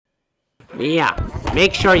Yeah,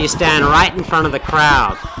 make sure you stand right in front of the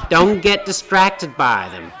crowd. Don't get distracted by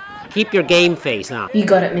them. Keep your game face on. You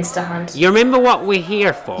got it, Mr. Hunt. You remember what we're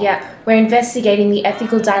here for? Yeah, we're investigating the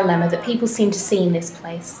ethical dilemma that people seem to see in this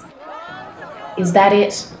place. Is that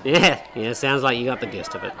it? Yeah, sounds like you got the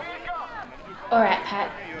gist of it. Alright, Pat.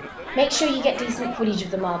 Make sure you get decent footage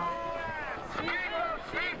of the mob.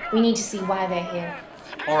 We need to see why they're here.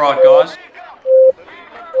 Alright, guys.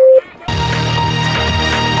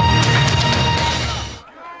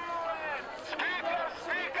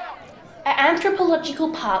 At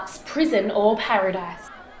Anthropological Park's prison or paradise.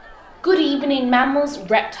 Good evening, mammals,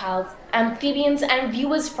 reptiles, amphibians, and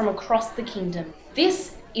viewers from across the kingdom.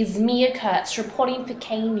 This is Mia Kurtz reporting for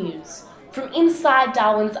K News from inside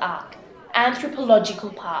Darwin's Ark,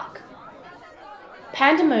 Anthropological Park.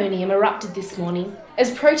 Pandemonium erupted this morning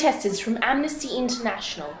as protesters from Amnesty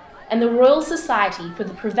International and the Royal Society for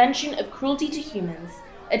the Prevention of Cruelty to Humans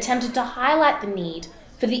attempted to highlight the need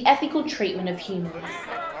for the ethical treatment of humans.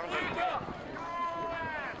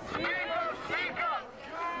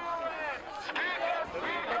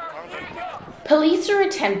 Police are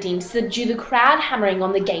attempting to subdue the crowd hammering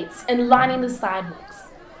on the gates and lining the sidewalks.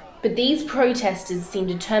 But these protesters seem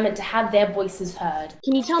determined to have their voices heard.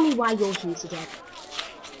 Can you tell me why you're here today?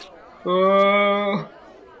 For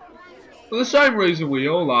the same reason we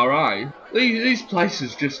all are, eh? These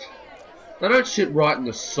places just... they don't sit right in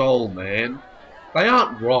the soul, man. They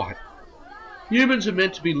aren't right. Humans are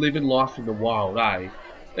meant to be living life in the wild, eh?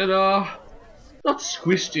 And, not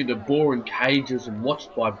squished into boring cages and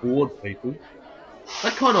watched by bored people.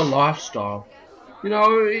 That kind of lifestyle, you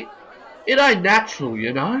know, it ain't natural,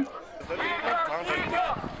 you know?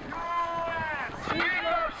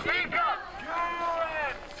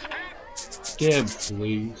 Damn,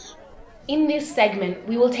 please. In this segment,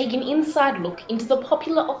 we will take an inside look into the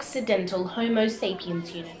popular Occidental Homo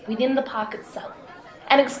sapiens unit within the park itself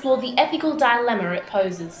and explore the ethical dilemma it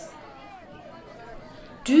poses.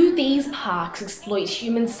 Do these parks exploit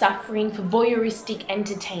human suffering for voyeuristic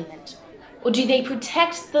entertainment, or do they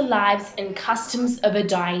protect the lives and customs of a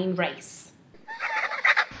dying race?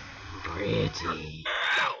 Pretty.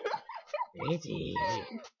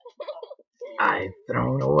 I've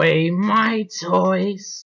thrown away my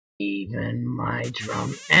toys, even my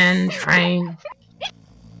drum and train.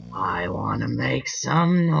 I wanna make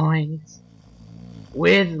some noise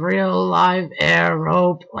with real live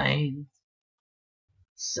aeroplanes.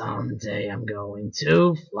 Someday I'm going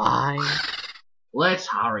to fly. Let's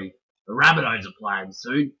hurry. The Rabbitohs are playing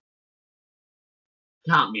soon.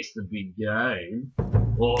 Can't miss the big game.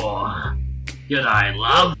 Oh, g'day,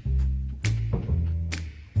 love.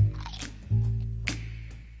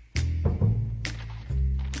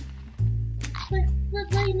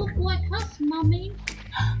 But they look like us, Mummy.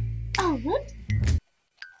 Oh, what?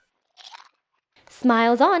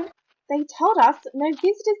 Smiles on. They told us no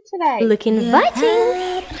visitors today. Look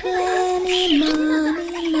inviting.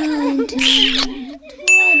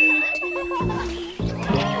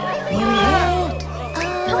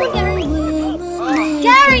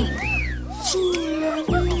 Gary!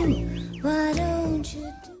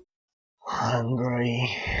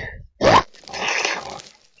 Hungry.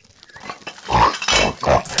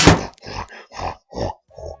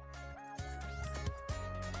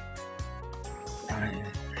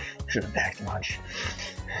 Should have packed lunch.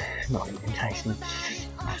 Not even tasty.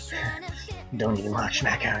 Don't eat much,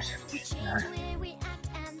 Maccos.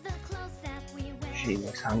 She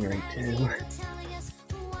looks hungry too.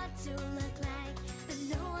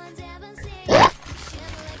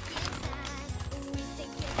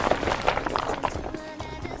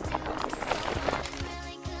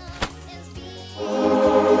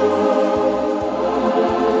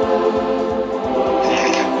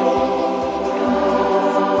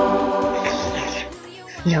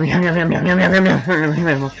 Yum yum yum yum yum yum yum yum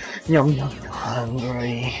yum yum yum.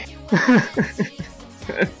 Hungry.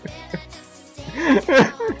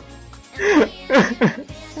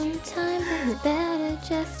 Sometimes it's better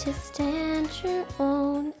just to stand your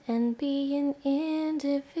own and be an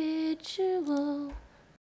individual.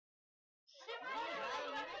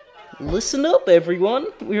 Listen up, everyone.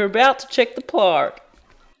 We're about to check the park.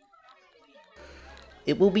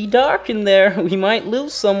 It will be dark in there. We might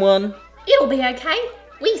lose someone. It'll be okay.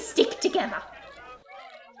 We stick together.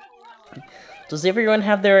 Does everyone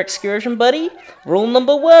have their excursion buddy? Rule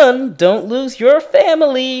number 1, don't lose your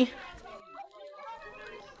family.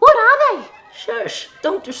 What are they? Shush,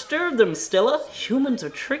 don't disturb them, Stella. Humans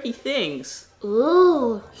are tricky things.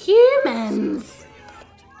 Ooh, humans.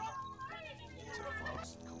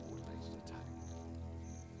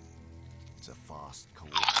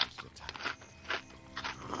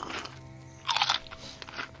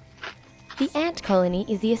 The ant colony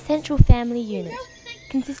is the essential family unit,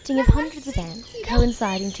 consisting of hundreds of ants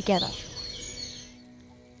coinciding together.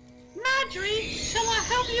 Marjorie, shall I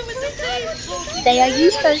help you with the bees? They are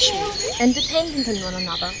eusocial and dependent on one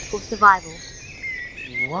another for survival.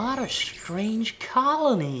 What a strange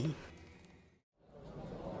colony.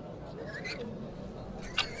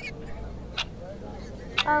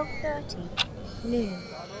 Oh, 30. Noon.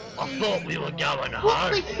 I thought we were going What's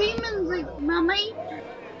home. the humans, Mummy?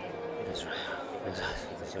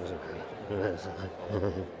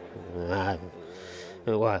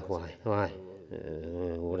 Why?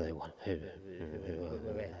 What do they want?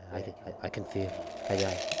 I can feel.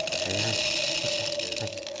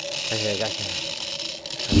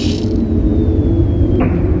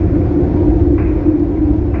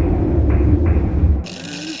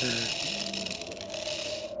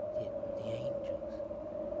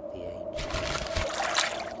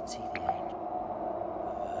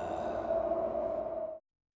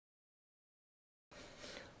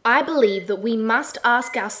 I believe that we must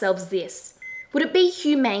ask ourselves this: would it be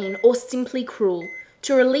humane or simply cruel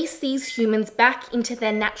to release these humans back into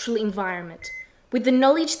their natural environment, with the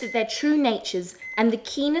knowledge that their true natures and the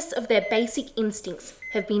keenness of their basic instincts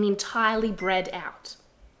have been entirely bred out?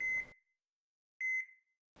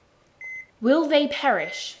 Will they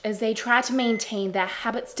perish as they try to maintain their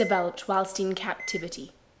habits developed whilst in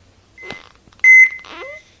captivity?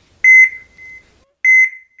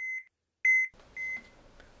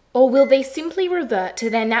 Or will they simply revert to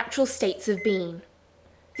their natural states of being?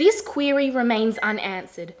 This query remains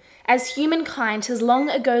unanswered, as humankind has long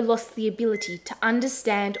ago lost the ability to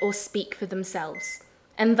understand or speak for themselves,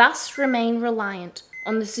 and thus remain reliant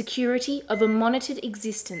on the security of a monitored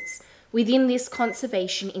existence within this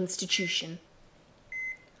conservation institution.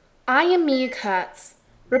 I am Mia Kurtz,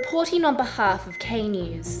 reporting on behalf of K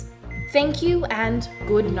News. Thank you and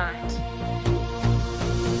good night.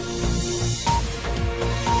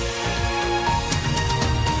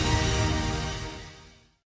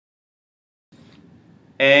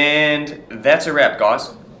 And that's a wrap,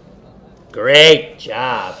 guys. Great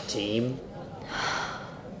job, team.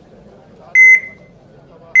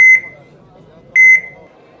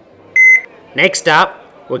 Next up,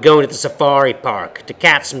 we're going to the safari park to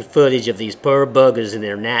catch some footage of these poor buggers in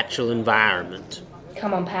their natural environment.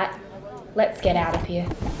 Come on, Pat. Let's get out of here.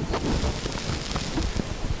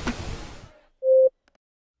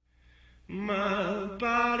 My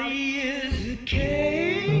body